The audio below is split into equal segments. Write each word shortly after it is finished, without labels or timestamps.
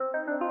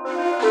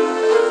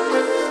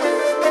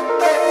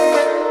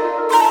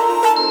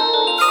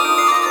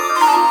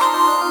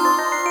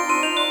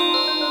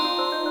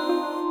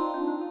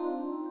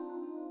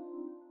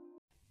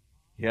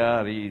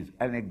river is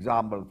an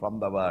example from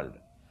the world.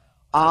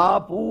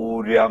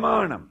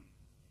 Apuryamanam,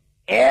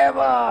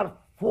 ever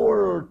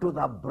full to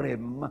the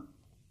brim.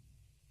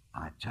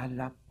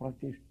 Achala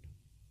pratishta,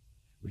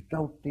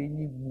 without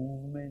any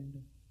movement.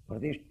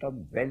 Pratishta,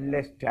 well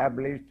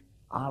established,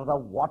 are the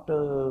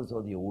waters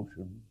of the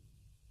ocean.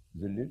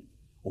 Isn't it?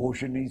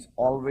 Ocean is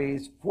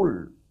always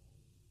full.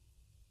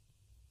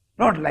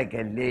 Not like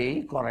a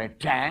lake or a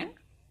tank,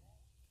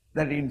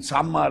 that in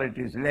summer it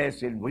is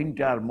less, in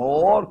winter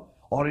more,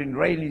 or in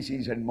rainy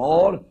season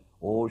more.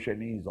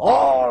 Ocean is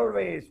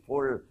always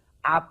full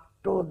up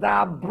to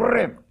the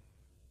brim.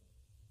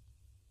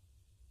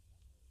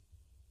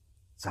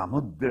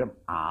 Samudram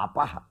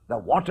apaha, the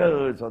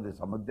waters of the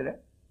samudra,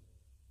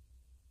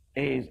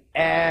 is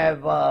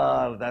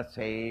ever the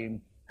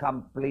same,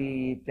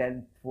 complete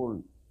and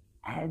full.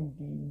 And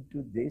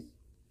into this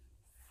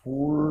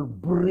full,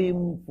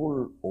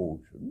 brimful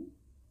ocean,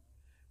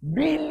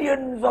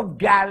 millions of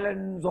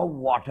gallons of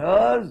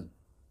waters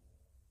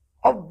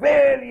of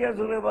various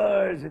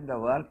rivers in the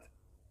world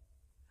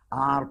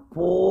are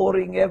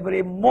pouring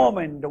every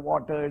moment the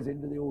waters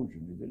into the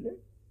ocean, isn't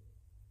it?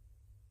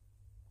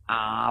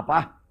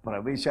 Apa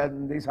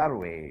pravishanti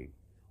sarve.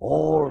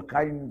 All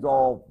kinds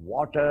of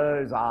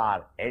waters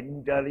are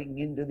entering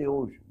into the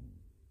ocean.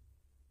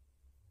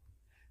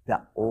 The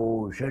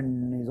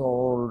ocean is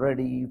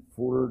already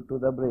full to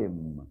the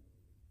brim.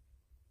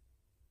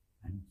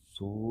 And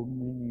so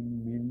many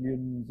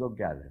millions of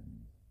gallons.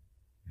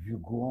 If you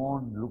go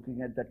on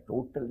looking at the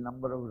total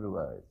number of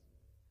rivers,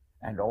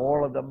 and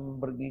all of them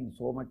bringing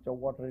so much of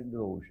water into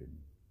the ocean,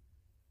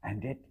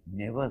 and yet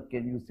never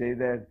can you say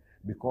that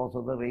because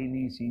of the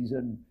rainy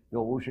season the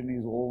ocean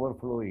is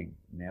overflowing.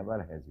 Never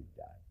has it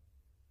done.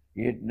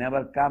 It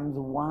never comes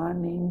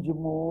 1 inch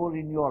more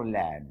in your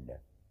land.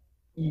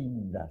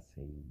 In the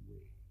same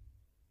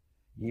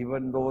way,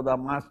 even though the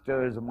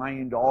master's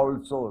mind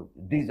also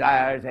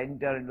desires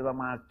enter into the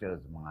master's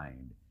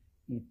mind,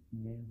 it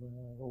never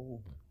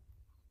over.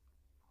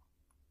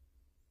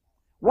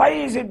 Why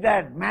is it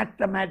that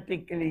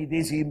mathematically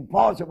this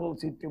impossible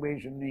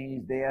situation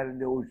is there in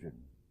the ocean?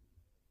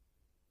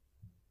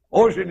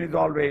 Ocean is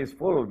always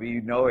full,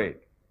 we know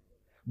it.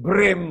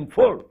 Brim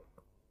full.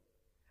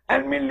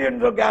 And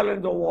millions of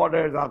gallons of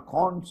waters are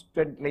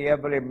constantly,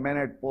 every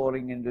minute,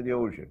 pouring into the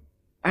ocean.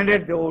 And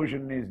yet the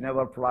ocean is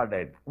never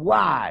flooded.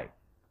 Why?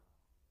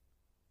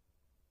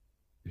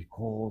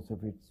 Because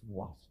of its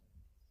vastness.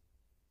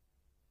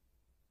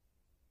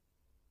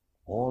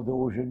 All the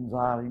oceans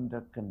are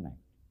interconnected.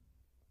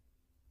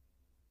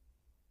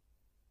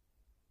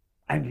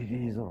 And it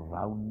is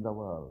around the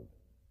world.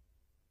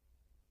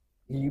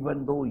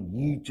 Even though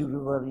each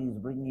river is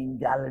bringing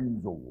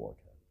gallons of water,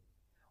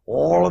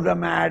 all of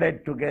them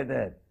added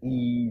together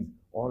is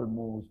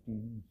almost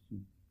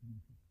insignificant.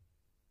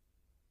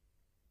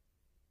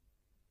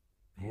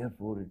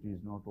 Therefore, it is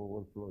not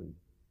overflowing.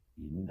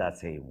 In the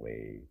same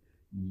way,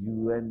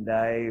 you and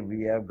I,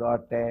 we have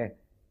got a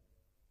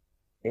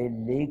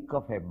lake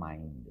of a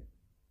mind,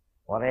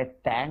 or a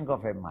tank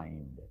of a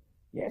mind,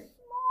 a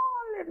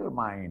small little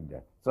mind,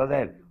 so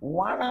that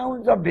 1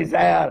 ounce of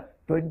desire,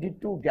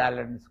 22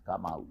 gallons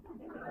come out.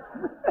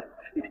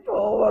 It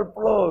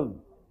overflows.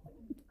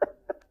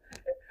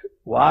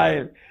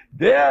 While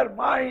their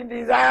mind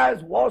is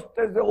as vast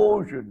as the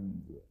oceans.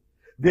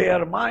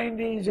 Their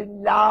mind is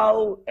in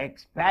love,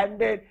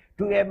 expanded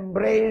to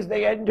embrace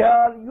the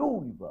entire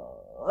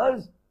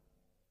universe.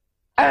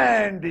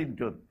 And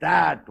into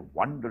that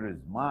wondrous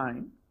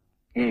mind,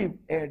 if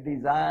a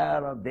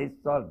desire of this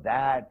or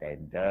that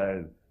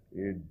enters,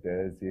 it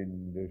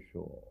doesn't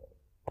show.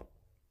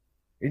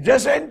 It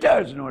just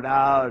enters, no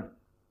doubt,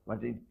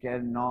 but it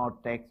cannot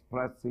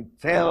express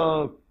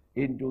itself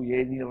into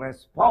any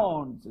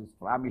responses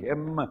from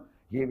him.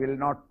 He will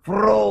not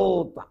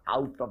froth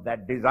out of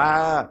that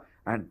desire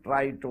and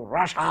try to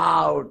rush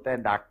out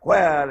and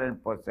acquire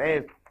and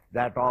possess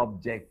that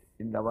object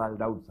in the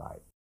world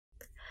outside.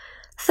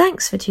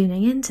 Thanks for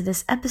tuning in to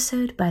this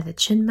episode by the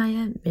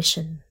Chinmaya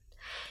Mission.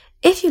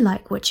 If you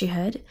like what you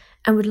heard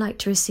and would like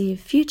to receive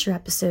future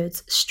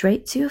episodes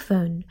straight to your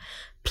phone,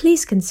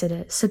 please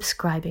consider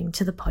subscribing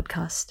to the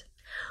podcast.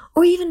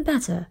 Or even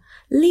better,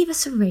 leave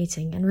us a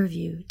rating and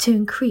review to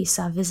increase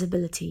our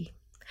visibility.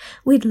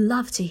 We'd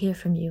love to hear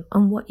from you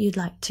on what you'd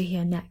like to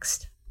hear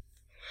next.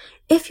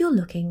 If you're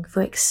looking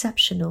for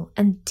exceptional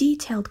and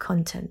detailed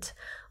content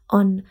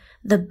on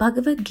the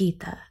Bhagavad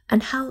Gita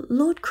and how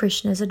Lord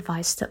Krishna's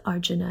advice to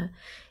Arjuna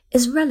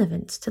is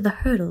relevant to the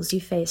hurdles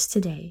you face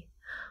today,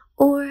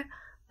 or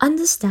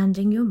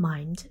understanding your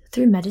mind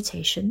through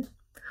meditation,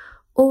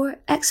 or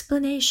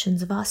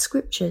explanations of our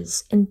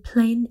scriptures in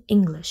plain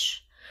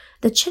English,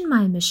 the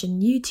Chinmaya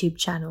Mission YouTube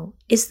channel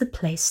is the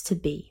place to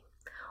be.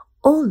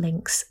 All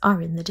links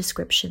are in the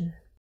description.